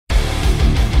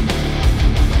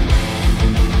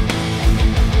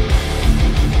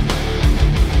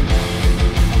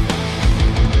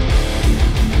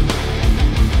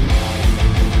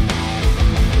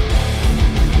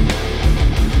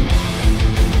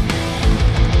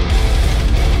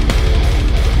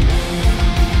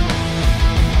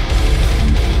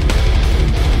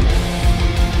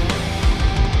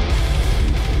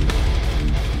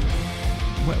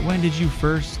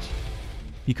first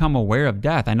become aware of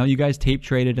death? I know you guys tape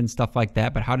traded and stuff like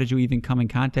that, but how did you even come in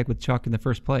contact with Chuck in the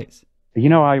first place? You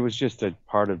know, I was just a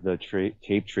part of the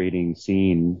tape trading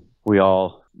scene. We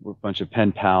all were a bunch of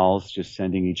pen pals just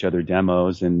sending each other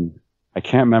demos. And I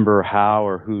can't remember how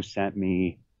or who sent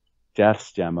me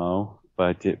Death's demo,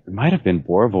 but it might have been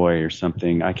Borvoy or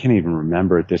something. I can't even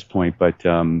remember at this point, but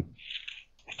I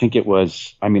think it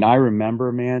was, I mean, I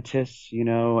remember Mantis, you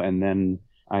know, and then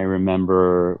I can't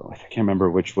remember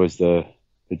which was the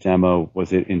demo.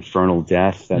 Was it Infernal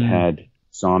Death that had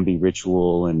Zombie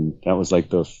Ritual? And that was like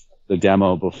the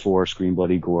demo before Scream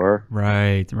Bloody Gore.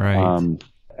 Right.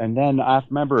 And then I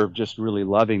remember just really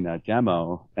loving that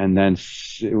demo. And then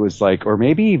it was like, or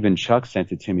maybe even Chuck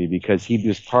sent it to me because he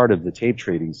was part of the tape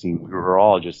trading scene. We were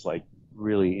all just like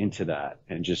really into that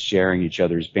and just sharing each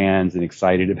other's bands and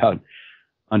excited about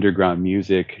underground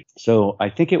music. So I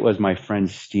think it was my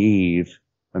friend Steve,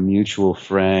 a mutual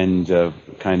friend of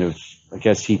kind of, I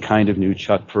guess he kind of knew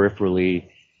Chuck peripherally.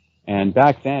 And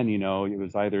back then, you know, it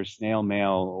was either snail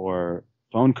mail or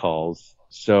phone calls.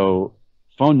 So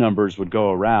phone numbers would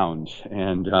go around.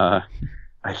 And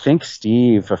I think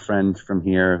Steve, a friend from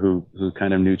here who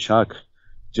kind of knew Chuck,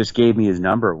 just gave me his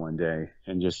number one day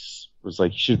and just was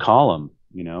like, you should call him,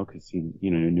 you know, because he,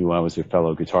 you know, knew I was a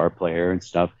fellow guitar player and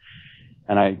stuff.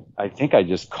 And I think I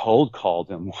just cold called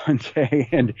him one day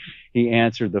and he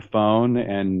answered the phone,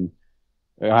 and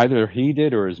either he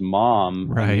did or his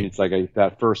mom. Right. I mean, it's like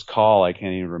that first call I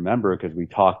can't even remember because we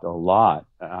talked a lot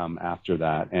after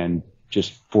that and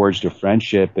just forged a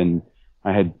friendship. And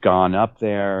I had gone up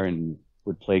there and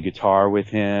would play guitar with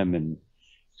him and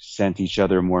sent each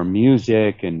other more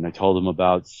music. And I told him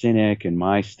about Cynic and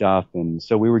my stuff. And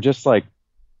so we were just like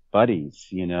buddies,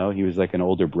 you know. He was like an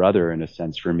older brother in a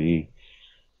sense for me.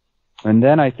 And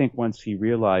then I think once he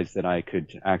realized that I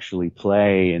could actually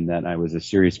play and that I was a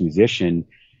serious musician,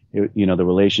 you know, the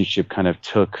relationship kind of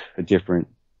took a different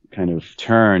kind of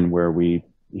turn where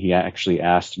he actually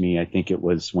asked me, I think it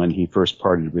was when he first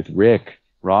parted with Rick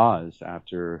Ross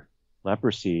after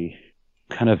Leprosy,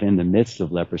 kind of in the midst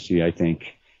of Leprosy, I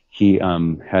think he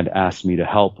had asked me to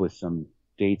help with some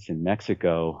dates in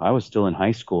Mexico. I was still in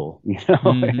high school, you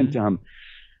know,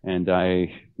 and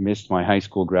I missed my high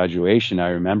school graduation. I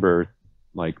remember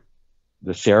like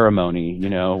the ceremony, you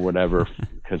know, whatever,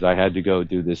 because I had to go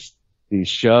do these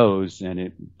shows, and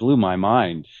it blew my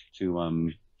mind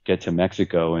to get to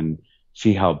Mexico and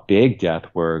see how big Death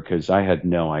were, because I had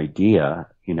no idea,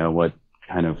 you know, what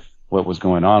was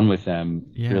going on with them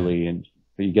really. And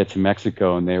you get to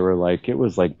Mexico and they were like, it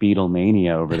was like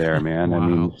Beatlemania over there, man. Wow. I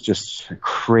mean, just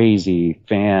crazy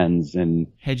fans. And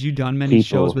had you done many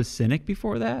shows with Cynic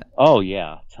before that? Oh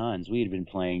yeah, tons. We had been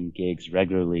playing gigs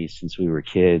regularly since we were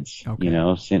kids. Okay. You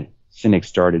know, Cynic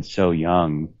started so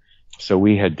young. So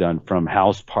we had done from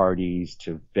house parties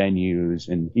to venues.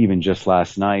 And even just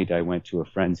last night, I went to a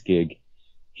friend's gig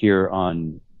here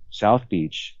on South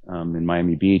Beach, in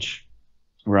Miami Beach,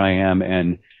 where I am.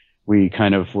 And we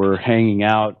kind of were hanging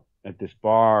out at this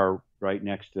bar right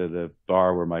next to the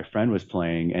bar where my friend was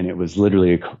playing. And it was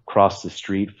literally across the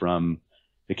street from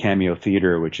the Cameo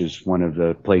Theater, which is one of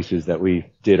the places that we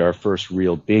did our first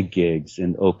real big gigs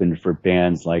and opened for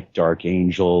bands like Dark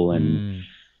Angel and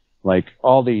like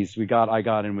all these. I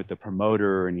got in with the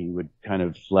promoter, and he would kind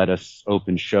of let us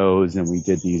open shows, and we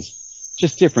did these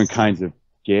just different kinds of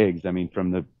gigs. I mean, from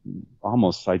the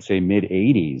almost, I'd say, mid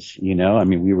 80s, you know. I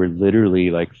mean, we were literally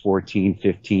like 14,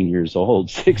 15 years old,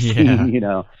 16, you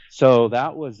know. So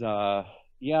that was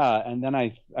and then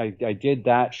I did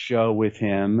that show with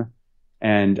him.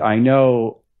 And I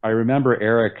remember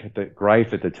Eric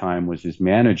Greif at the time was his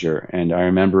manager, and I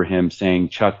remember him saying,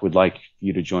 Chuck would like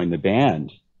you to join the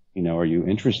band, you know, are you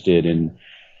interested? And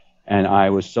I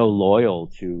was so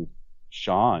loyal to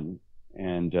Sean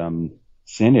and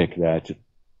Cynic that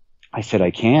I said,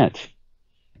 I can't.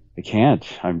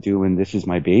 This is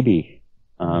my baby.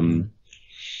 And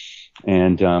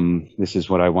this is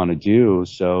what I want to do.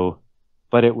 So,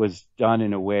 but it was done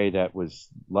in a way that was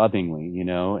lovingly, you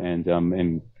know,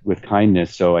 and with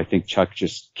kindness. So I think Chuck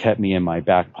just kept me in my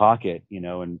back pocket, you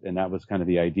know, and that was kind of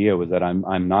the idea, was that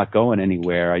I'm not going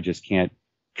anywhere. I just can't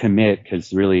commit,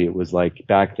 because really it was like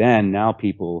back then. Now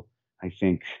people, I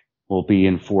think, will be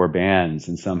in 4 bands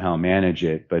and somehow manage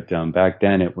it. But back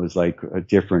then it was like a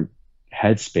different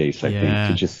headspace, I think,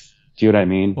 to just, do you know what I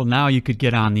mean? Well, now you could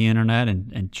get on the internet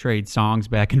and trade songs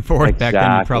back and forth. Exactly. Back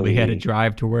then you probably had to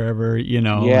drive to wherever, you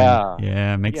know.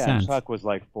 Yeah. Makes sense. Chuck was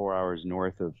like 4 hours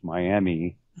north of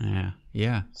Miami.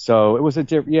 Yeah. So it was a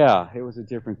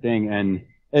different thing.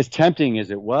 as tempting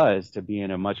as it was to be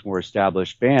in a much more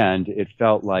established band, it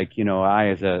felt like, I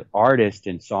as an artist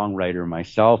and songwriter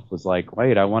myself was like,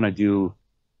 wait, I want to do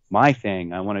my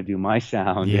thing. I want to do my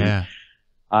sound. And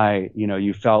Yeah.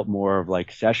 you felt more of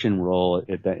like session role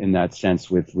in that sense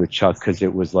with Chuck, because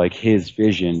it was like his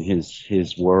vision,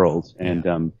 his world.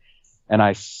 And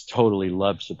I totally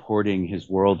loved supporting his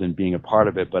world and being a part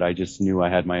of it, but I just knew I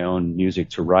had my own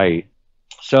music to write.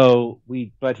 So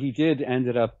but he did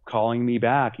ended up calling me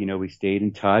back. We stayed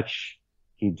in touch.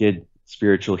 He did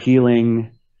spiritual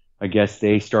healing. I guess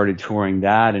they started touring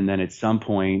that. And then at some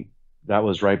point, that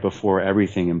was right before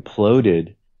everything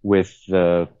imploded with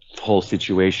the whole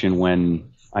situation,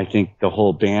 when I think the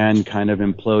whole band kind of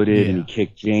imploded and he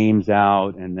kicked James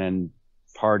out. And then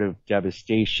part of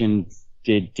Devastation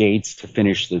did dates to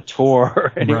finish the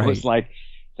tour. And it was like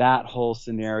that whole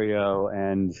scenario.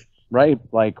 And right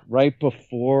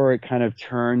before it kind of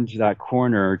turned that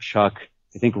corner, Chuck,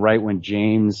 I think right when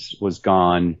James was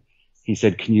gone, he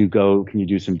said, can you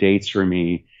do some dates for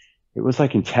me? It was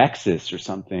like in Texas or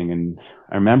something. And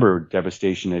I remember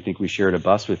Devastation. I think we shared a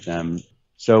bus with them.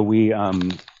 So we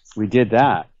did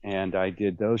that, and I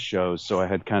did those shows. So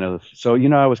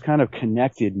I was kind of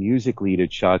connected musically to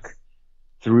Chuck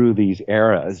through these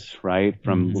eras, right?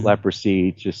 From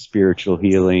Leprosy to spiritual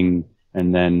healing,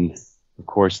 and then of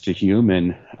course to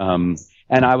Human.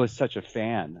 And I was such a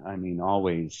fan. I mean,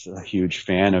 always a huge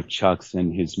fan of Chuck's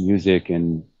and his music.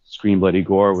 And Scream Bloody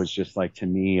Gore was just like, to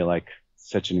me, like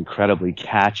such an incredibly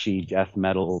catchy death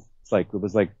metal. It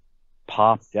was like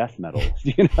pop death metal.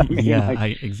 You know what I mean? Yeah,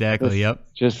 exactly.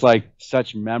 Yep. Just like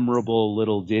such memorable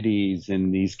little ditties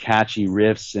and these catchy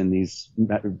riffs and these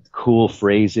cool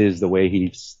phrases, the way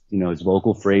he's, his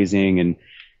vocal phrasing. And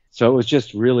so it was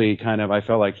just really kind of, I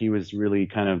felt like he was really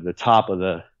kind of the top of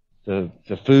the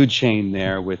food chain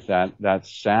there with that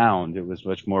sound. It was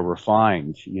much more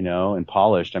refined, and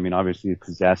polished. I mean, obviously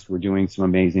Possessed were doing some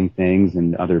amazing things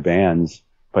and other bands,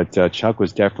 but Chuck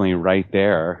was definitely right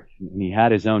there. And he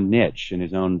had his own niche and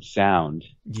his own sound.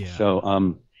 Yeah.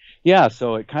 So,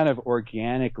 so it kind of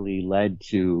organically led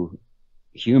to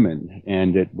Human.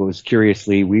 And it was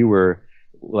curiously, we were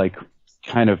like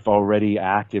kind of already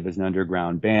active as an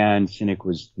underground band. Cynic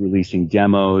was releasing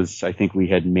demos. I think we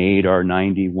had made our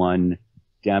 91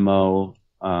 demo.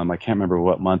 I can't remember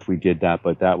what month we did that,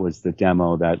 but that was the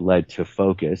demo that led to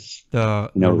Focus. The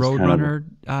Roadrunner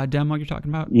demo you're talking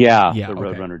about? Yeah, the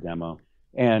Roadrunner demo.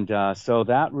 And so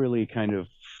that really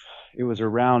it was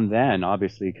around then,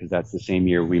 obviously, because that's the same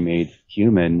year we made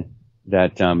Human,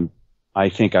 that I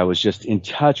think I was just in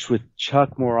touch with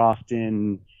Chuck more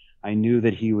often. I knew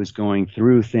that he was going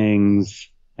through things,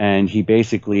 and he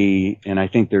basically, and I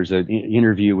think there's an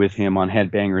interview with him on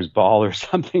Headbangers Ball or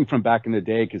something from back in the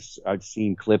day, because I've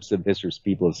seen clips of this, or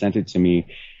people have sent it to me,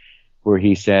 where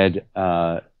he said,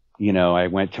 I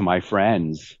went to my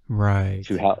friends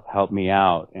to help me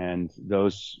out. And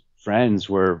those friends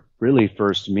were really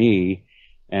first me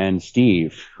and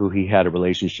Steve, who he had a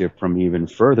relationship from even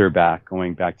further back,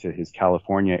 going back to his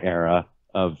California era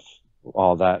of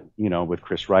all that, with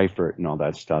Chris Reifert and all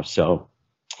that stuff. So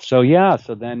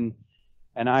then,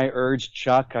 and I urged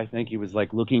Chuck, I think he was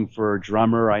like looking for a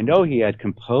drummer. I know he had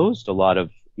composed a lot of,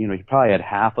 he probably had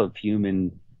half of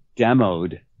Human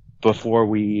demoed before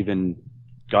we even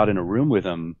got in a room with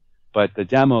him. But the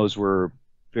demos were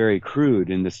very crude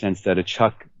in the sense that a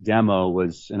Chuck demo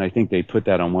was, and I think they put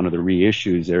that on one of the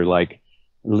reissues. They're like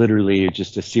literally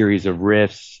just a series of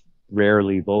riffs,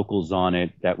 rarely vocals on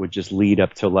it, that would just lead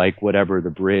up to like whatever the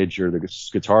bridge or the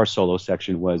guitar solo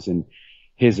section was. And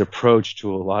his approach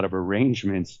to a lot of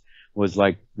arrangements was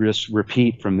like just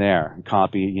repeat from there,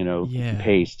 copy,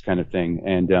 paste kind of thing.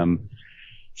 And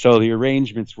so the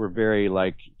arrangements were very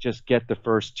like, just get the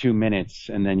first 2 minutes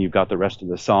and then you've got the rest of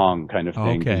the song kind of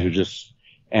thing.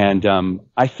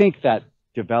 I think that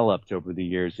developed over the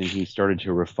years, and he started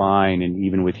to refine. And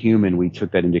even with Human, we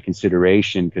took that into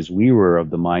consideration, because we were of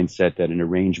the mindset that an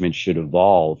arrangement should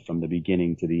evolve from the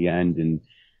beginning to the end and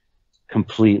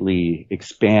completely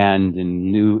expand,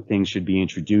 and new things should be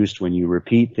introduced when you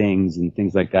repeat things and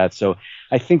things like that. So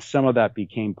I think some of that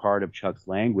became part of Chuck's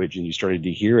language, and you started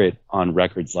to hear it on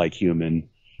records like Human,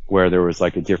 where there was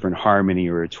like a different harmony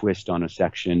or a twist on a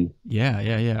section.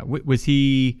 Yeah. Was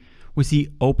he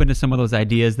open to some of those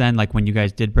ideas then, like when you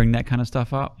guys did bring that kind of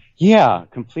stuff up? Yeah,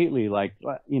 completely. Like,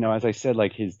 as I said,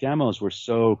 like his demos were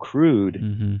so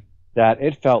crude that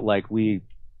it felt like we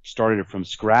started it from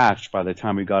scratch by the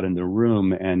time we got in the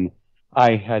room. And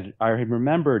I had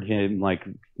remembered him, like,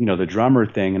 the drummer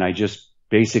thing. And I just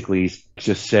basically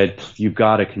just said, you've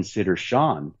got to consider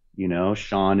Sean.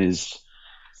 Sean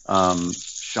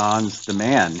Sean's the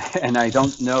man. And I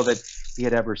don't know that he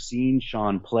had ever seen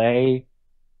Sean play,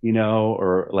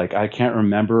 or like, I can't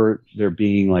remember there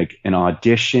being like an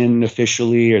audition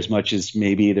officially, as much as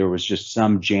maybe there was just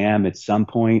some jam at some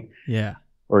point. Yeah.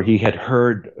 Or he had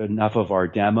heard enough of our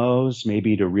demos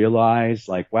maybe to realize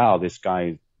like, wow, this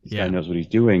guy knows what he's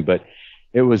doing. But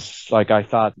it was like, I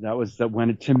thought that was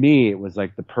to me, it was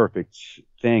like the perfect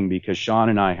thing, because Sean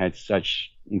and I had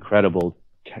such incredible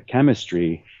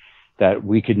chemistry that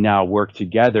we could now work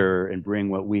together and bring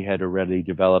what we had already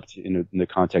developed in the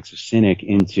context of Cynic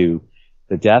into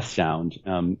the death sound.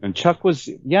 And Chuck was,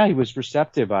 he was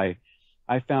receptive. I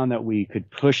found that we could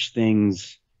push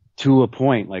things to a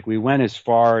point. Like, we went as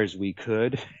far as we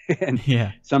could, and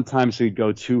sometimes we'd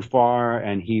go too far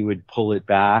and he would pull it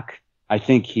back. I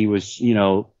think he was,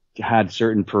 had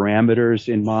certain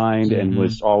parameters in mind and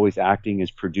was always acting as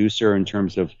producer in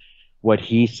terms of what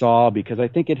he saw, because I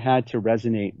think it had to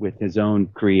resonate with his own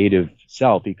creative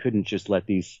self. He couldn't just let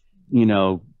these,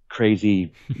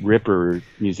 crazy ripper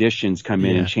musicians come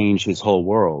in and change his whole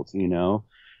world,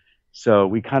 So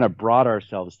we kind of brought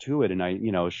ourselves to it.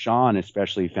 And Sean,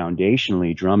 especially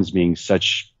foundationally, drums being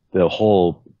such the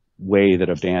whole way that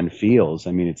a band feels.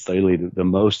 I mean, it's literally the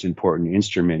most important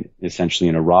instrument essentially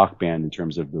in a rock band in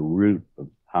terms of the root of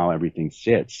how everything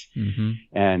sits.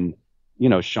 And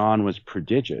Sean was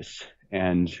prodigious.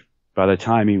 And by the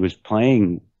time he was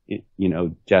playing,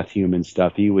 Death Human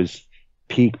stuff, he was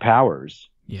peak powers.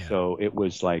 Yeah. So it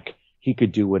was like he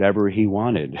could do whatever he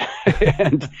wanted.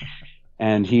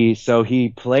 and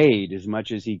he played as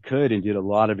much as he could and did a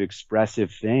lot of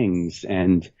expressive things.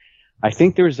 And I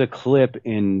think there's a clip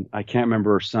in, I can't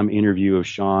remember, some interview of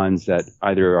Sean's that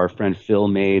either our friend Phil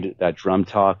made, that Drum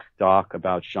Talk doc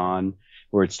about Sean,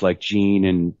 where it's like Gene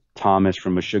and Thomas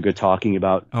from Meshuggah talking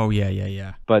about. Oh,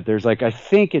 yeah. But there's like, I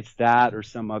think it's that or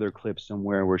some other clip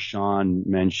somewhere where Sean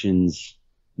mentions,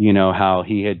 how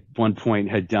he had one point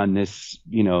had done this,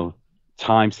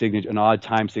 time signature, an odd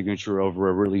time signature over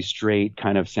a really straight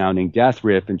kind of sounding death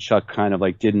riff, and Chuck kind of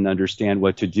like didn't understand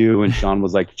what to do, and Sean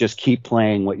was like, just keep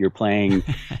playing what you're playing,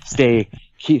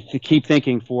 keep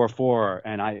thinking 4/4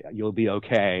 and you'll be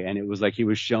okay. And it was like he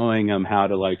was showing him how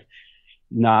to like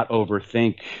not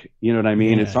overthink, you know what I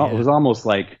mean? It was almost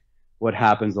like what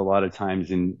happens a lot of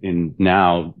times in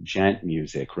now gent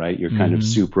music, right? You're kind of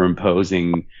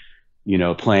superimposing,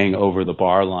 playing over the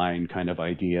bar line kind of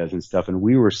ideas and stuff. And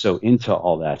we were so into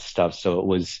all that stuff. So it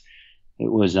was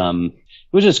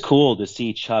just cool to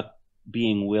see Chuck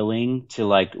being willing to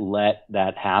like let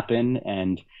that happen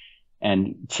and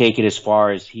take it as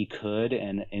far as he could.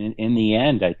 And in the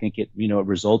end, I think it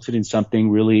resulted in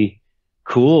something really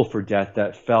cool for Death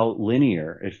that felt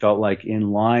linear. It felt like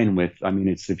in line with,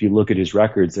 if you look at his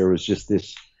records, there was just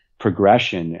this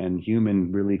progression, and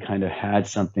Human really kind of had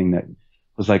something that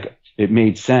was like, it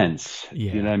made sense.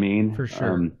 Yeah, you know what I mean? For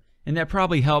sure. And that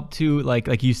probably helped too,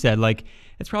 like you said, like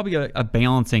it's probably a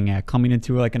balancing act coming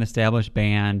into like an established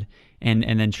band and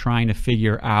then trying to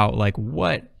figure out like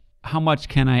how much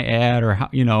can I add, or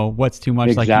how, what's too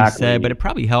much, like you said. But it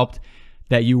probably helped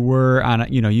that you were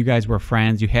on you guys were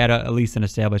friends, you had at least an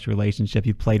established relationship,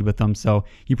 you played with them, so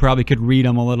you probably could read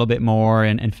them a little bit more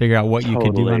and figure out what you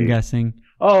could do, I'm guessing.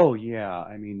 Oh yeah,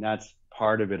 that's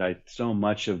part of it. So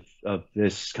much of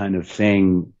this kind of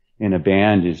thing in a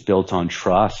band is built on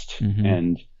trust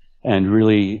and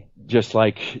really just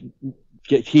like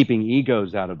keeping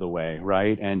egos out of the way,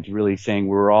 right? And really saying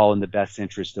we're all in the best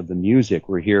interest of the music.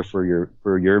 We're here for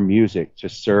your music, to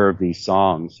serve these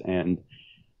songs. And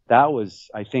that was,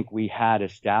 I think we had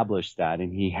established that,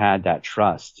 and he had that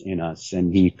trust in us,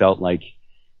 and he felt like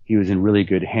he was in really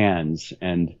good hands.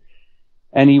 And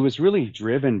he was really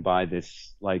driven by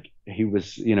this, like he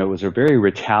was, it was a very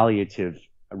retaliative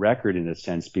record in a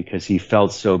sense, because he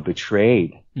felt so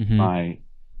betrayed by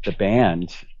the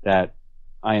band that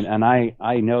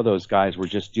I know those guys were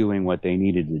just doing what they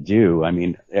needed to do.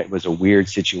 It was a weird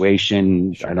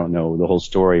situation. Sure. I don't know the whole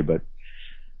story, but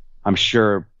I'm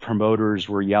sure promoters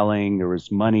were yelling. There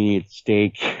was money at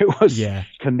stake. It was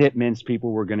commitments.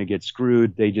 People were going to get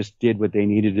screwed. They just did what they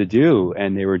needed to do,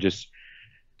 and they were just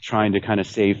trying to kind of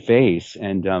save face.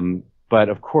 And but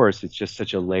of course, it's just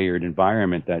such a layered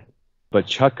environment but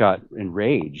Chuck got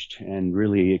enraged, and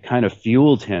really it kind of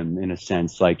fueled him in a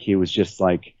sense. Like he was just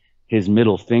like his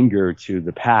middle finger to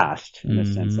the past in a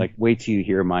sense, like, wait till you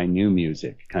hear my new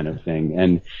music kind of thing.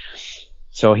 And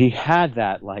so he had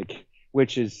that, like,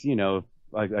 which is,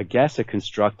 I guess a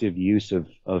constructive use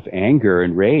of anger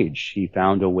and rage. He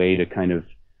found a way to kind of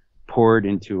pour it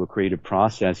into a creative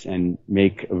process and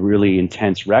make a really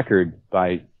intense record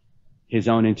by his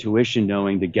own intuition,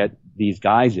 knowing to get these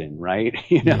guys in, right?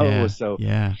 Yeah, So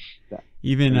yeah. I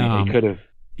Even mean, it could have.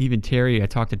 even Terry, I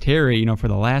talked to Terry, for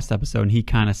the last episode, and he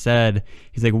kind of said,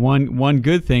 he's like, one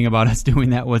good thing about us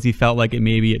doing that was he felt like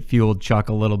it fueled Chuck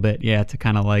a little bit, yeah, to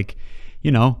kind of like,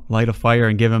 light a fire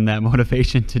and give him that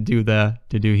motivation to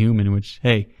do Human, which,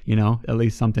 hey, at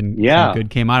least some good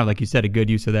came out of, like you said, a good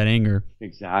use of that anger.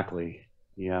 Exactly.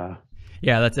 Yeah.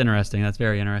 Yeah, that's interesting. That's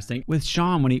very interesting. With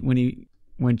Sean,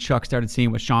 when Chuck started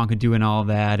seeing what Sean could do and all of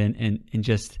that, and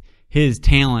just his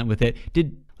talent with it,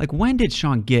 when did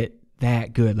Sean get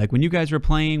that good? Like when you guys were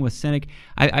playing with Cynic,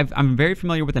 I'm very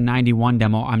familiar with the 91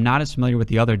 demo. I'm not as familiar with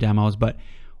the other demos, but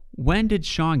when did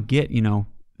Sean get,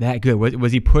 that good?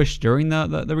 Was he pushed during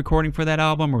the recording for that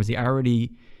album, or was he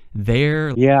already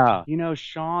there? Yeah.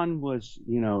 Sean was,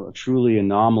 truly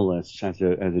anomalous as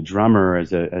a drummer,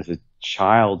 as a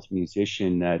child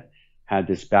musician that had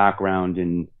this background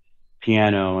in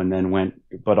piano and then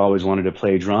but always wanted to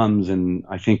play drums. And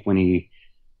I think when he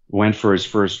went for his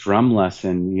first drum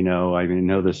lesson, I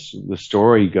know the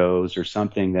story goes or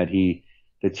something that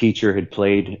the teacher had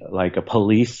played like a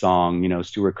Police song.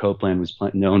 Stuart Copeland was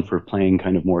known for playing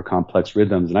kind of more complex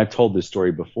rhythms. And I've told this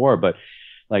story before, but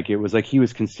it was like he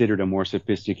was considered a more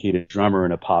sophisticated drummer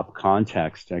in a pop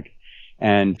context.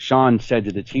 And Sean said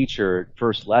to the teacher,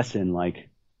 first lesson,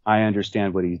 I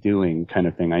understand what he's doing, kind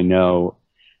of thing. I know.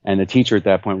 And the teacher at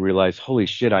that point realized, holy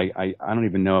shit, I don't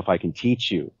even know if I can teach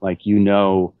you.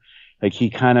 He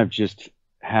kind of just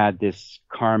had this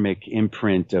karmic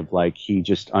imprint of he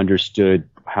just understood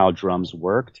how drums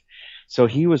worked. So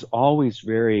he was always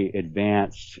very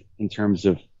advanced in terms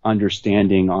of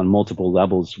understanding on multiple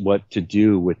levels what to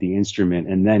do with the instrument.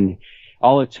 And then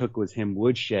all it took was him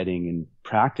woodshedding and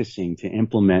practicing to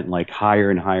implement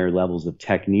higher and higher levels of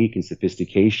technique and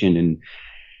sophistication. And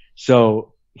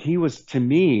so he was, to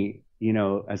me,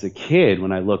 as a kid,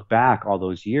 when I look back all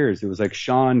those years, it was like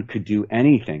Sean could do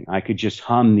anything. I could just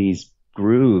hum these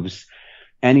grooves.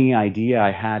 Any idea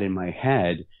I had in my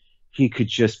head, he could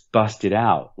just bust it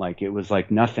out. It was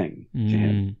like nothing to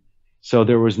him. So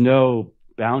there was no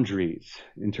boundaries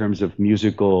in terms of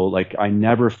musical. I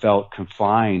never felt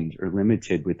confined or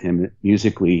limited with him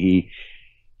musically.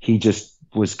 He just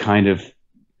was kind of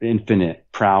infinite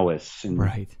prowess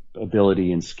and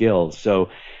ability and skill. So,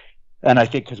 and I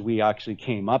think because we actually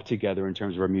came up together in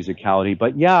terms of our musicality.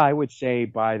 But yeah, I would say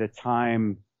by the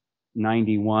time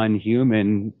 91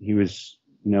 Human, he was,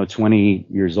 20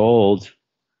 years old.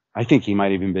 I think he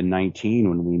might have even been 19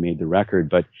 when we made the record,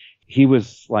 but he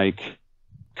was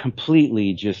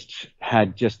completely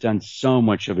had done so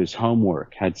much of his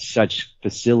homework, had such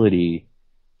facility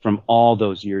from all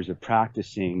those years of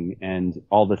practicing and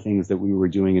all the things that we were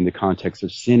doing in the context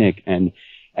of Cynic and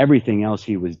everything else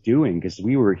he was doing, because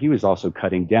he was also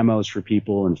cutting demos for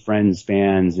people and friends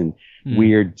bands and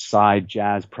weird side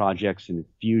jazz projects and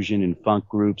fusion and funk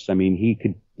groups. I mean,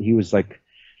 he was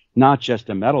not just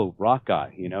a metal rock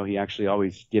guy, he actually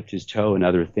always dipped his toe in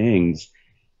other things.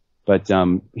 But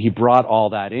he brought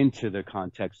all that into the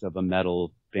context of a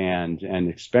metal band,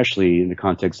 and especially in the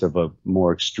context of a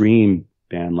more extreme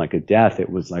band like a Death. It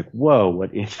was like, whoa,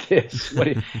 what is this?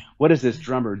 What is this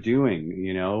drummer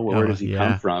doing? Where does he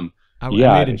come from? I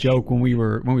made a joke when we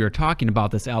were talking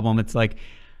about this album. It's like,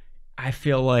 I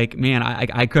feel like, man,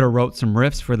 I could have wrote some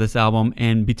riffs for this album,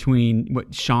 and between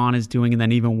what Sean is doing and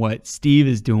then even what Steve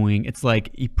is doing, it's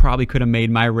like he probably could have made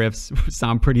my riffs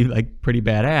sound pretty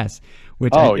badass.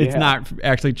 Which it's not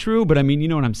actually true, but I mean, you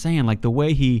know what I'm saying? The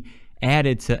way he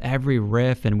added to every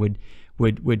riff and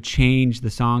would change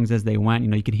the songs as they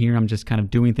went. You could hear him just kind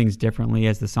of doing things differently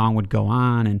as the song would go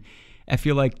on, and I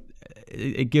feel like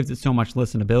it gives it so much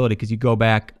listenability because you go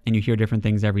back and you hear different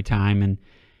things every time, and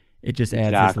it just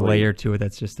adds this layer to it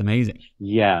that's just amazing.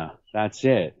 Yeah, that's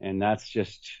it, and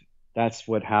that's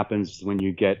what happens when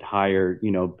you get higher,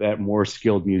 more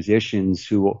skilled musicians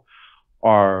who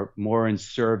are more in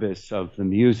service of the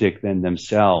music than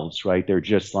themselves, right? They're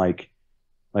just like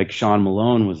Sean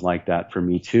Malone was like that for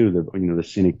me too. The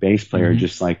Cynic bass player,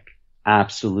 just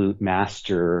absolute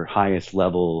master, highest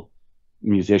level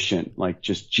musician,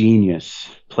 just genius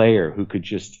player who could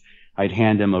I'd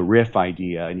hand him a riff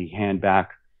idea and he'd hand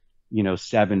back,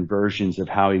 7 versions of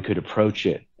how he could approach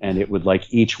it. And it would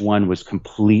each one was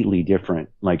completely different.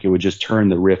 It would just turn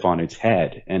the riff on its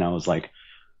head. And I was like,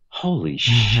 holy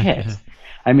shit.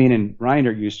 I mean, and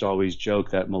Reiner used to always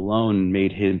joke that Malone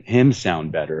made him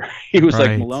sound better. He was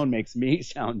like, Malone makes me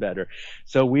sound better.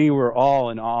 So we were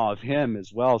all in awe of him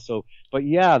as well. So, but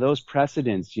yeah, those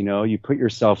precedents, you put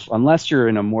yourself, unless you're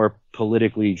in a more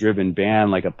politically driven band,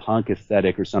 like a punk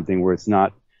aesthetic or something where it's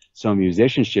not so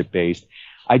musicianship based,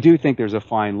 I do think there's a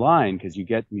fine line because you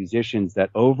get musicians that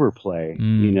overplay,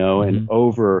 you know, and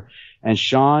Mm-hmm. and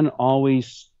Sean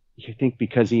always, I think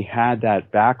because he had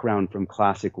that background from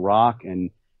classic rock and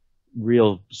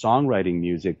real songwriting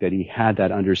music, that he had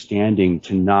that understanding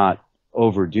to not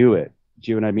overdo it.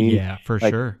 Do you know what I mean? Yeah, for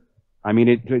Like, sure. I mean,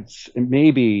 it's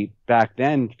maybe back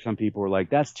then some people were like,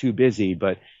 that's too busy,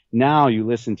 but now you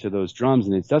listen to those drums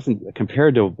and it doesn't,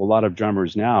 compared to a lot of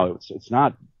drummers now, it's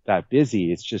not that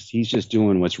busy. It's just, he's just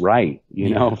doing what's right, you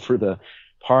Yeah. know, for the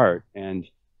part. And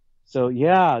so,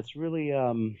 yeah, it's really,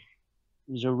 it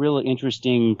was a really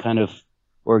interesting kind of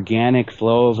organic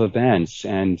flow of events.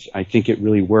 And I think it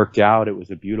really worked out. It was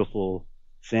a beautiful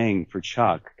thing for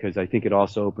Chuck because I think it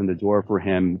also opened the door for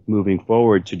him moving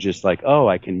forward to just like, oh,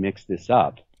 I can mix this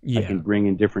up. I Yeah. can bring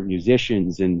in different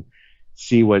musicians and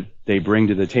see what they bring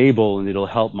to the table, and it'll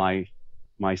help my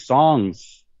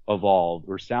songs evolve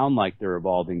or sound like they're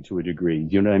evolving to a degree.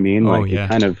 Do you know what I mean? Oh, Like it yeah.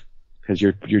 kind of, because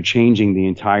you're changing the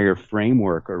entire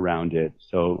framework around it.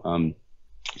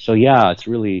 So yeah, it's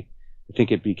really, I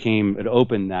think it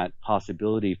opened that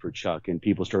possibility for Chuck, and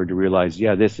people started to realize,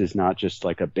 yeah, this is not just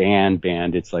like a band.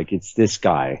 It's like, it's this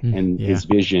guy and Yeah. his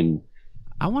vision.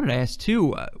 I wanted to ask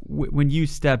too, when you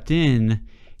stepped in,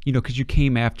 because you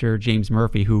came after James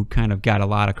Murphy, who kind of got a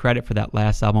lot of credit for that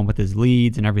last album with his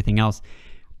leads and everything else.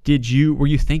 Were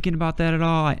you thinking about that at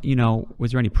all?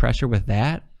 Was there any pressure with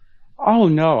that? Oh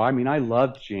no, I mean, I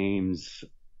loved James.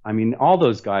 I mean, all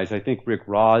those guys. I think Rick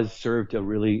Ross served a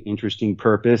really interesting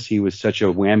purpose. He was such a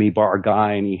whammy bar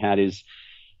guy, and he had his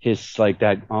like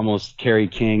that almost Kerry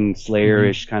King Hmm.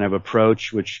 Slayer-ish kind of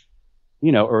approach, which,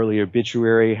 early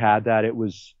Obituary had that.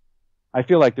 I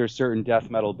feel like there's certain death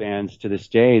metal bands to this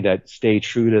day that stay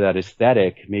true to that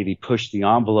aesthetic, maybe push the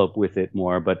envelope with it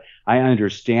more. But I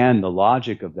understand the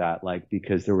logic of that, like,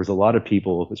 because there was a lot of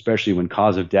people, especially when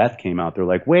Cause of Death came out, they're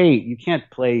like, wait, you can't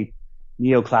play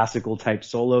neoclassical type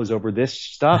solos over this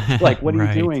stuff. Like, what are you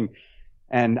Right. doing?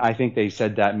 And I think they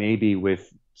said that maybe with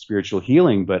Spiritual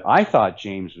Healing, but I thought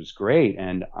James was great.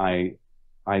 And I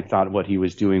thought what he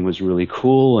was doing was really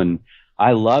cool. And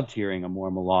I loved hearing a more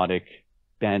melodic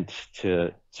bent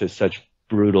to such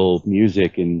brutal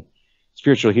music. And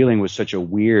Spiritual Healing was such a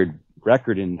weird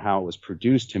record in how it was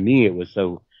produced. To me, it was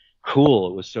so cool.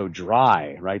 It was so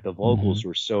dry, right? The Hmm. vocals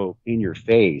were so in your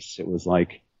face. It was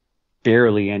like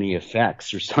barely any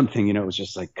effects or something. It was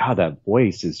just like, God, that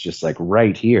voice is just like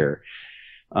right here.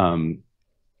 Um,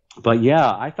 but yeah,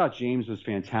 I thought James was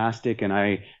fantastic, and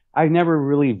I never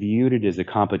really viewed it as a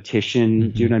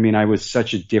competition. Do you Hmm. know what I mean? I was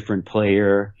such a different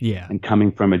player Yeah. and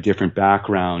coming from a different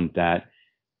background that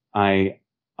I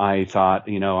I thought,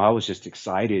 I was just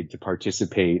excited to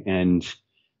participate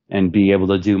and be able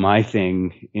to do my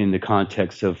thing in the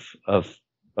context of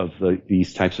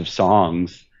these types of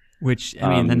songs. Which, I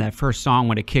mean, then Um, that first song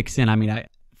when it kicks in, I mean,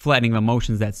 Flattening of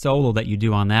Emotions, that solo that you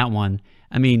do on that one,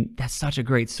 I mean, that's such a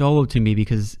great solo to me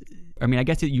because, I mean, I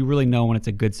guess you really know when it's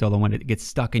a good solo, when it gets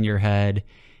stuck in your head,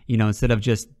 instead of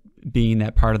just being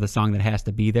that part of the song that has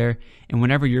to be there. And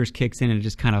whenever yours kicks in and it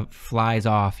just kind of flies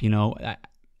off,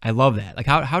 I love that. Like,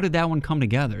 how did that one come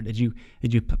together? Did you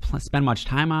spend much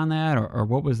time on that, or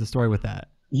what was the story with that?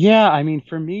 Yeah, I mean,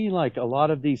 for me, like a lot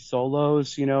of these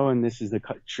solos, and this is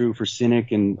true for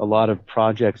Cynic and a lot of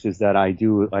projects, is that I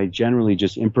generally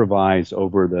just improvise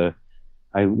over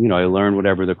I learn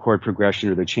whatever the chord progression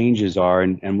or the changes are.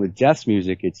 And with death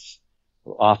music, it's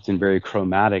often very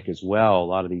chromatic as well. A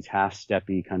lot of these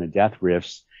half-steppy kind of death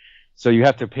riffs. So you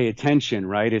have to pay attention,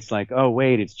 right? It's like, oh,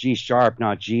 wait, it's G sharp,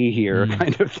 not G here Mm.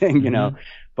 kind of thing. Hmm.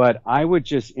 But I would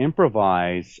just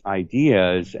improvise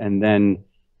ideas and then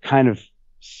kind of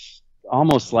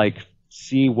almost like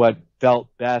see what felt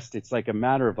best. It's like a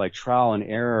matter of like trial and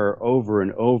error over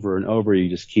and over and over. You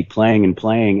just keep playing and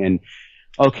playing. And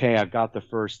okay, I've got the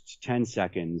first 10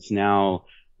 seconds. Now,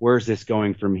 where's this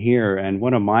going from here? And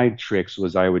one of my tricks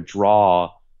was I would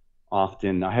draw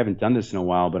often. I haven't done this in a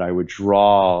while, but I would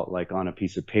draw like on a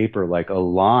piece of paper, like a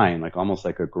line, like almost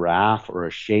like a graph or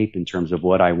a shape in terms of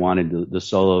what I wanted the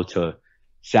solo to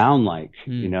sound like,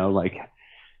 Mm.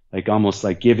 like almost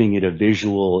like giving it a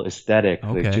visual aesthetic,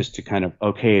 like Okay. just to kind of,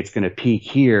 okay, it's going to peak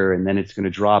here and then it's going to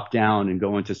drop down and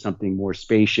go into something more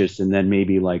spacious. And then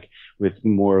maybe like with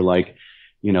more like,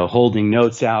 holding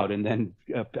notes out and then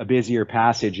a busier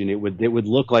passage, and it would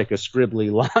look like a scribbly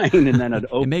line and then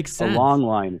It makes a sense. long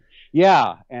line.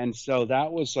 Yeah. And so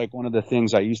that was like one of the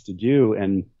things I used to do.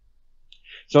 And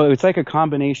so it's like a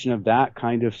combination of that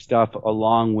kind of stuff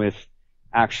along with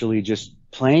actually just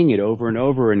playing it over and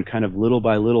over and kind of little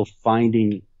by little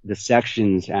finding the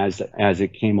sections as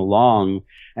it came along.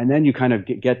 And then you kind of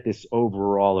get this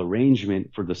overall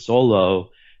arrangement for the solo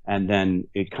and then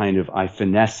I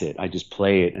finesse it. I just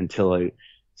play it until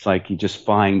it's like you just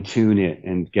fine tune it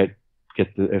and get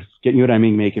you know what I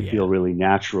mean, make it feel Yeah. really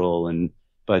natural. And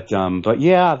but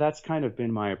yeah, that's kind of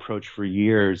been my approach for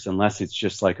years, unless it's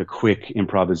just like a quick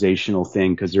improvisational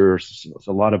thing, because there's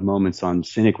a lot of moments on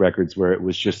Cynic records where it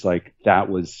was just like that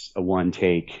was a one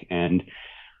take, and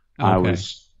Okay.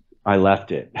 I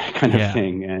left it kind of Yeah.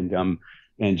 thing,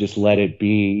 and just let it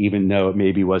be, even though it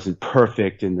maybe wasn't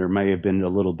perfect, and there may have been a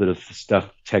little bit of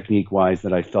stuff technique wise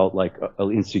that I felt like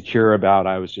insecure about.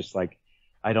 I was just like,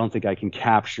 I don't think I can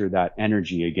capture that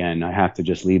energy again. I have to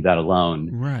just leave that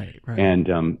alone. Right. Right.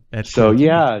 And That's so cool too.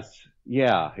 yeah,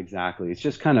 yeah, exactly. It's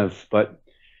just kind of, but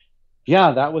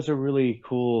yeah, that was a really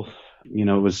cool, it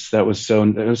was always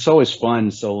fun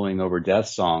soloing over death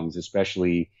songs,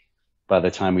 especially by the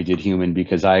time we did Human,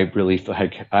 because I really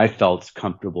I felt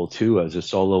comfortable too as a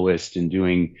soloist and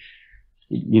doing,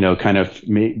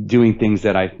 doing things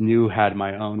that I knew had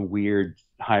my own weird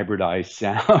hybridized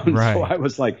sound. So Right. I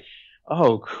was like,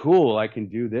 oh, cool, I can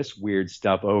do this weird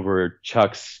stuff over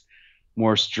Chuck's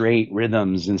more straight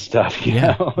rhythms and stuff,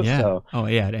 Yeah. Yeah. So Oh,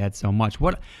 yeah. It adds so much.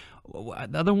 The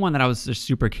other one that I was just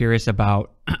super curious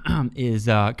about is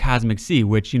Cosmic Sea,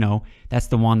 which, that's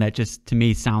the one that just to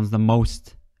me sounds the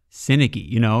most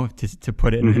cynic-y, to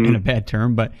put it in a bad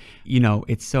term. But,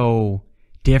 it's so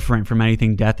different from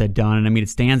anything Death had done. And I mean, it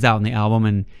stands out in the album,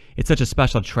 and it's such a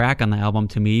special track on the album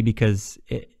to me because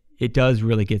it does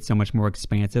really get so much more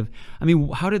expansive. I mean,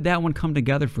 how did that one come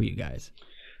together for you guys?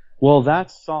 Well,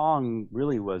 that song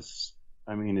really was,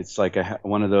 I mean, it's like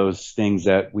one of those things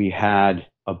that we had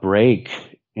a break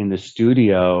in the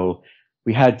studio.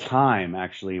 We had time,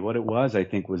 actually. What it was, I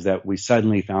think, was that we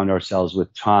suddenly found ourselves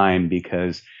with time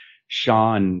because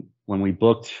Sean, when we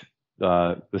booked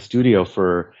the studio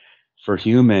for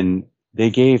Human, they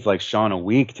gave like Sean a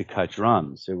week to cut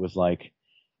drums. It was like,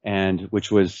 and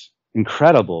which was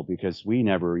incredible because we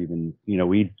never even,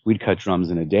 we'd cut drums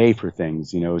in a day for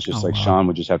things. It was just Oh, like wow. Sean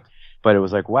would just have, but it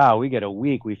was like, wow, we get a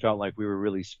week. We felt like we were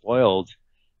really spoiled.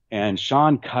 And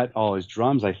Sean cut all his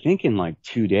drums, I think, in like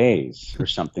 2 days or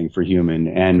something for Human.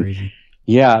 And Crazy.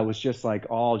 yeah, it was just like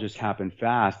all just happened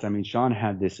fast. I mean, Sean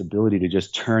had this ability to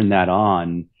just turn that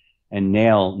on and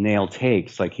nail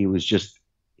takes. Like he was just,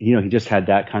 he just had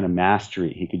that kind of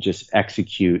mastery. He could just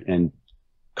execute and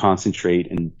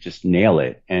concentrate and just nail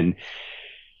it. And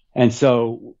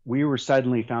so we were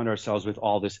suddenly found ourselves with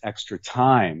all this extra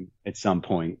time at some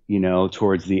point,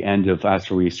 towards the end of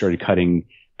after we started cutting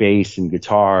bass and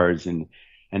guitars, and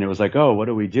it was like, oh, what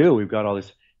do we do? We've got all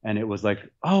this. And it was like,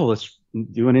 oh, let's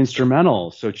do an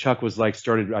instrumental. So Chuck was like,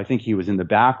 I think he was in the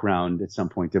background at some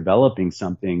point developing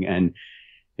something, and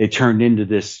it turned into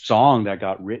this song that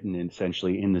got written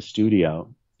essentially in the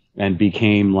studio and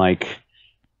became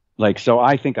so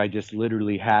I think I just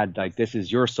literally had like, this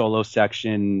is your solo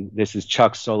section, this is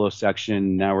Chuck's solo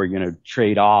section, now we're going to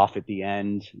trade off at the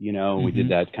end. We did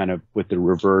that kind of with the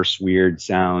reverse weird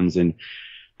sounds.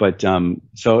 But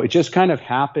so it just kind of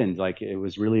happened. Like it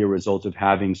was really a result of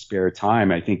having spare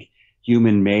time. I think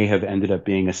Human may have ended up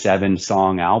being a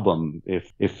 7-song album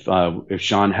if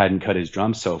Sean hadn't cut his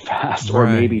drums so fast, or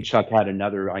maybe Right. Chuck had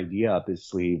another idea up his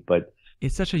sleeve. But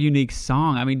It's such a unique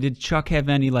song. I mean, did Chuck have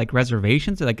any like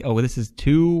reservations? Like, oh, this is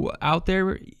too out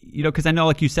there, because I know,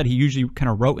 like you said, he usually kind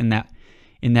of wrote in that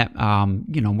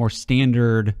more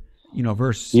standard,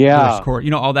 verse yeah,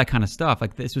 chord, all that kind of stuff.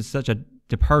 Like this was such a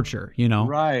departure.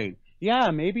 right.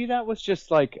 Yeah, maybe that was just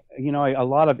like, a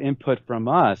lot of input from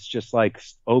us, just like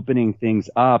opening things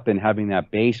up and having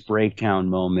that bass breakdown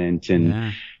moment. And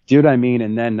Yeah. do you know what I mean?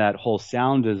 And then that whole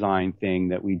sound design thing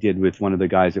that we did with one of the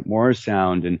guys at Morris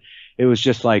Sound. And it was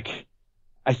just like,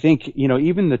 I think,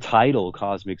 even the title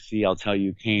Cosmic Sea, I'll tell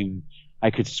you, I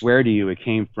could swear to you, it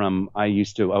came from, I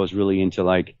was really into,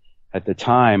 like, at the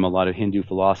time, a lot of Hindu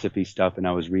philosophy stuff. And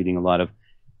I was reading a lot of,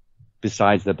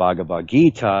 besides the Bhagavad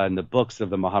Gita and the books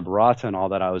of the Mahabharata and all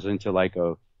that, I was into like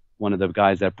one of the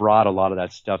guys that brought a lot of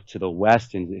that stuff to the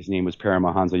West, and his name was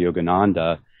Paramahansa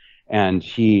Yogananda. And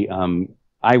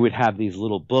I would have these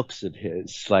little books of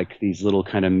his, like these little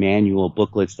kind of manual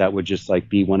booklets that would just like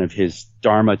be one of his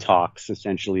Dharma talks,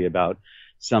 essentially about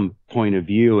some point of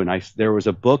view. And there was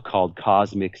a book called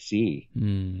Cosmic Sea.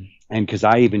 Mm. And because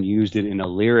I even used it in a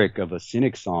lyric of a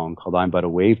Cynic song called I'm But a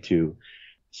Wave To.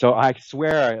 So I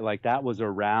swear, like that was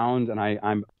around, and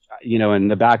I'm, in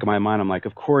the back of my mind, I'm like,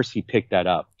 of course he picked that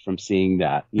up from seeing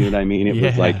that. You know what I mean? It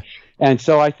was like, Yeah. and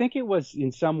so I think it was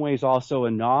in some ways also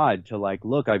a nod to like,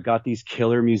 look, I've got these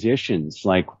killer musicians.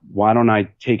 Like, why don't I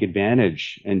take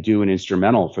advantage and do an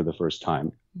instrumental for the first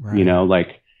time? Right.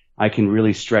 Like I can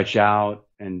really stretch out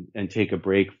and take a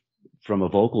break from a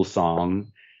vocal song.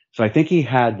 So I think he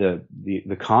had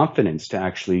the confidence to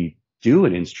actually do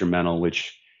an instrumental,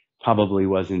 which probably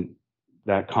wasn't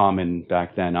that common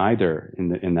back then either in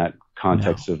that No.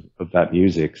 context of that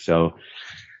music. So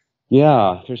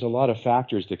yeah, there's a lot of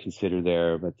factors to consider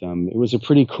there, but it was a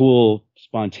pretty cool,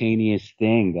 spontaneous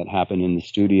thing that happened in the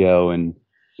studio. And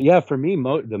yeah, for me,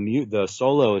 the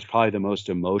solo is probably the most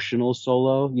emotional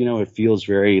solo. You know, it feels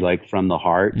very like from the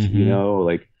heart. You Mm-hmm. know,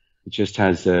 like it just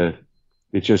has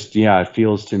it just yeah, it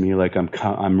feels to me like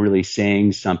I'm really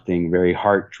saying something very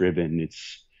heart driven.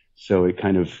 It's so it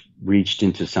kind of reached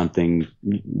into something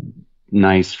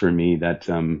nice for me that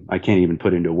I can't even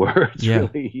put into words, Yeah.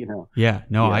 really. You know, Yeah.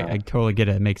 No, yeah. I totally get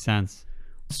it. It makes sense.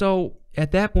 So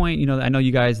at that point, I know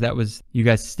you guys, you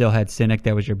guys still had Cynic.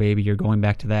 That was your baby. You're going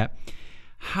back to that.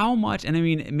 How much, and I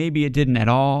mean, maybe it didn't at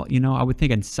all, I would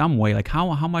think in some way, like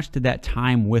how much did that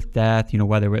time with Death,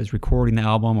 whether it was recording the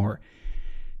album or,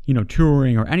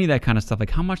 touring or any of that kind of stuff, like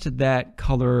how much did that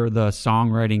color the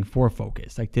songwriting for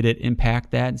Focus? Like, did it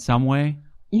impact that in some way?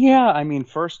 Yeah, I mean,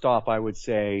 first off, I would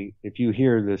say if you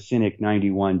hear the Cynic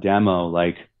 91 demo,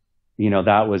 like,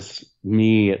 that was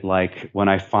me at like when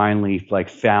I finally like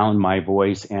found my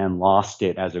voice and lost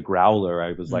it as a growler.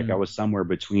 I was like, I Mm. was somewhere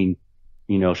between,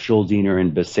 Schuldiner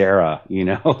and Becerra, like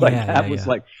Yeah, yeah, that was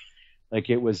yeah. like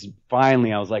it was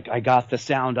finally, I was like, I got the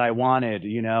sound I wanted,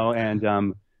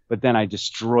 and, but then I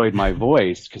destroyed my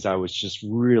voice because I was just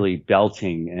really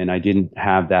belting and I didn't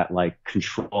have that like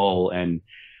control and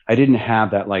I didn't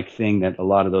have that like thing that a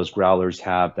lot of those growlers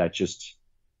have that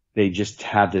they just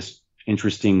have this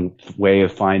interesting way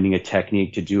of finding a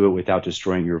technique to do it without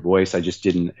destroying your voice. I just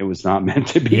didn't, it was not meant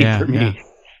to be Yeah, for yeah. me.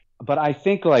 But I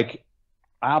think like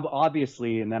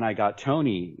obviously, and then I got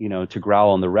Tony, to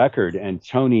growl on the record. And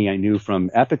Tony, I knew from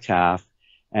Epitaph.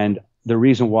 And the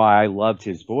reason why I loved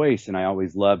his voice and I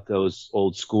always loved those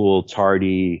old school,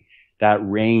 tardy, that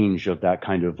range of that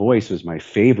kind of voice was my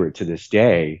favorite to this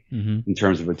day Mm-hmm. in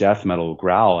terms of a death metal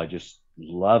growl. I just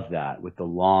love that with the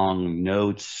long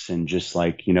notes and just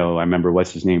like, I remember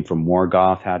what's his name from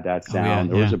Morgoth had that Oh yeah, sound.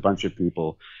 There was yeah. a bunch of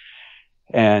people.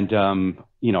 And,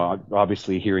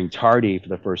 obviously hearing Tardy for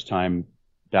the first time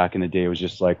back in the day was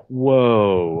just like,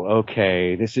 whoa,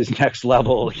 okay, this is next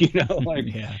level,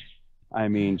 like, Yeah. I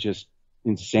mean, just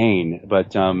insane.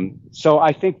 But, so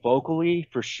I think vocally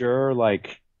for sure,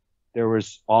 like there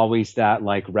was always that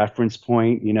like reference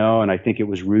point, and I think it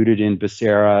was rooted in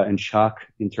Becerra and Chuck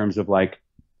in terms of like,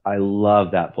 I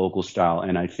love that vocal style.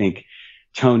 And I think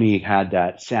Tony had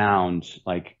that sound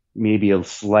like maybe a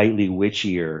slightly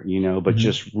witchier, but Mm-hmm.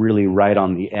 just really right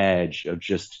on the edge of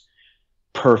just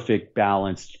perfect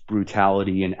balanced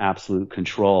brutality and absolute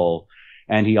control.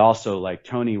 And he also like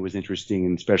Tony was interesting,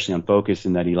 and especially on Focus,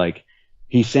 in that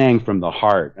he sang from the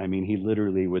heart. I mean, he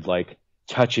literally would like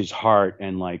touch his heart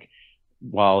and like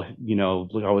while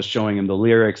I was showing him the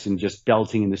lyrics and just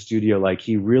belting in the studio, like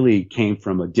he really came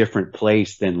from a different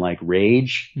place than like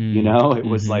Rage. It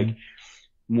was Mm-hmm. like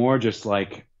more just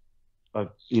like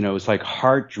it's like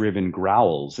heart driven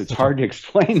growls. It's Such a hard to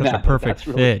explain such a that, but perfect that's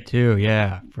really, fit too,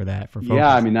 yeah, for yeah, I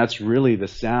Focus. mean, that's really the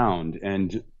sound.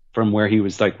 And from where he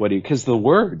was like, because the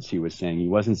words he was saying, he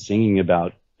wasn't singing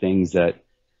about things that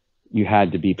you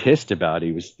had to be pissed about.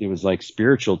 It was like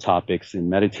spiritual topics and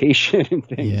meditation and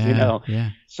things, Yeah, yeah.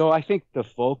 So I think the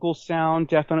vocal sound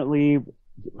definitely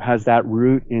has that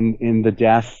root in the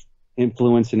death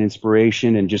influence and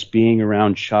inspiration, and just being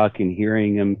around Chuck and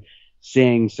hearing him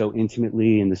sing so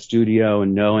intimately in the studio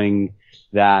and knowing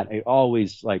that it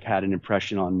always like had an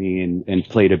impression on me and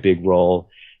played a big role.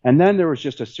 And then there was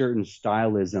just a certain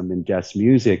stylism in Death's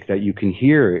music that you can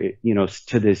hear,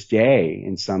 to this day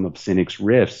in some of Cynic's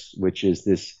riffs, which is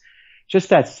this, just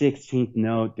that 16th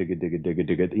note, digga, digga, digga,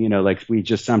 digga, like we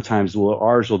just sometimes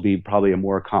ours will be probably a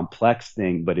more complex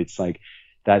thing, but it's like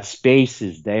that space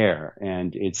is there.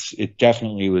 And it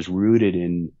definitely was rooted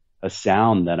in a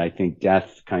sound that I think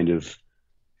Death kind of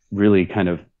really kind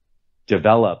of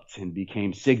developed and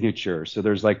became signature. So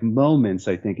there's like moments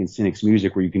I think in Cynic's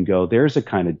music where you can go, there's a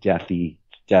kind of death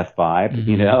vibe,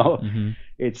 Mm-hmm. Mm-hmm.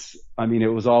 I mean, it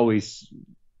was always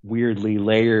weirdly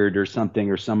layered or something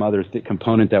or some other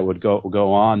component that would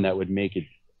go on that would make it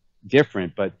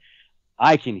different, but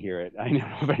I can hear it. I don't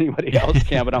know if anybody else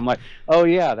can, but I'm like, oh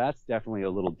yeah, that's definitely a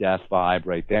little death vibe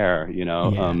right there,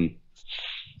 Yeah.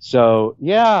 so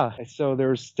yeah, so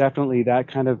there's definitely that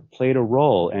kind of played a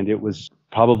role, and it was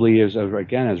probably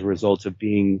again as a result of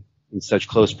being in such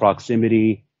close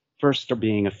proximity, first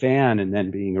being a fan and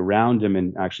then being around him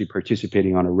and actually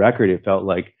participating on a record. It felt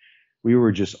like we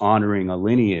were just honoring a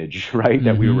lineage, right,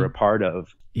 that we were Mm-hmm. a part of.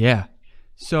 Yeah.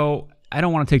 So I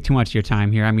don't want to take too much of your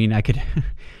time here. I mean, I could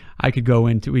I could go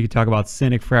into, we could talk about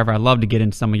Cynic forever. I'd love to get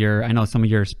into some of your, I know some of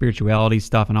your spirituality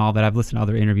stuff and all that. I've listened to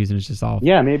other interviews and it's just all.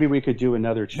 Yeah, maybe we could do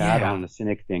another chat on the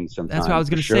Cynic thing sometime. That's what I was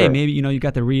going to say. Maybe, you know, you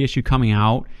got the reissue coming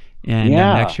out and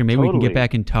next year, maybe we can get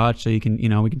back in touch so you can, you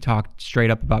know, we can talk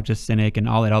straight up about just Cynic and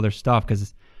all that other stuff.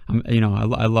 Cause I'm, you know,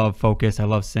 I love Focus. I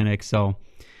love Cynic. So,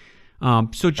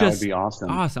 so just that would be awesome.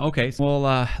 Awesome. Okay. So,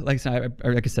 well, like I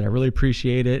said, I really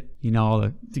appreciate it. You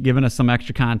know, giving us some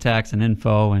extra contacts and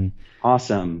info and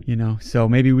awesome. You know, so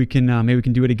maybe we can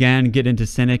do it again, get into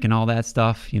Cynic and all that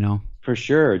stuff. You know, for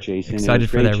sure, Jason. Excited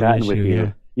for that reissue. With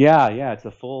you. Yeah. It's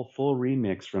a full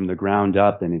remix from the ground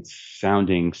up, and it's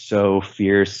sounding so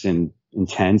fierce and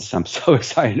intense. I'm so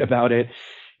excited about it.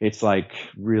 It's like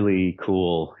really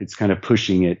cool. It's kind of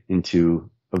pushing it into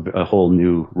a whole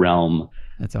new realm.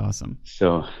 That's awesome.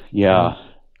 So, yeah.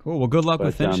 Cool. Well, good luck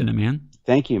with finishing it, man.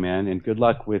 Thank you, man. And good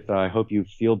luck with, I hope you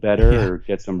feel better or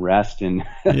get some rest and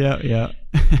yeah.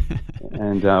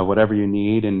 and whatever you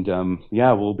need. And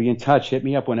yeah, we'll be in touch. Hit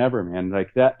me up whenever, man.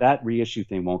 Like that reissue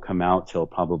thing won't come out till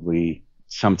probably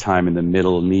sometime in the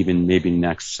middle and even maybe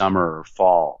next summer or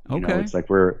fall. You know, it's like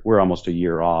we're almost a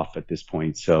year off at this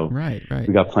point. So right.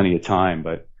 We got plenty of time,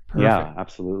 but perfect. Yeah,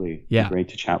 absolutely. Yeah. Great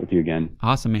to chat with you again.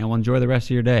 Awesome, man. Well, enjoy the rest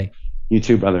of your day. You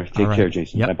too, brother. Take care,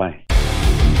 Jason. Yep. Bye-bye.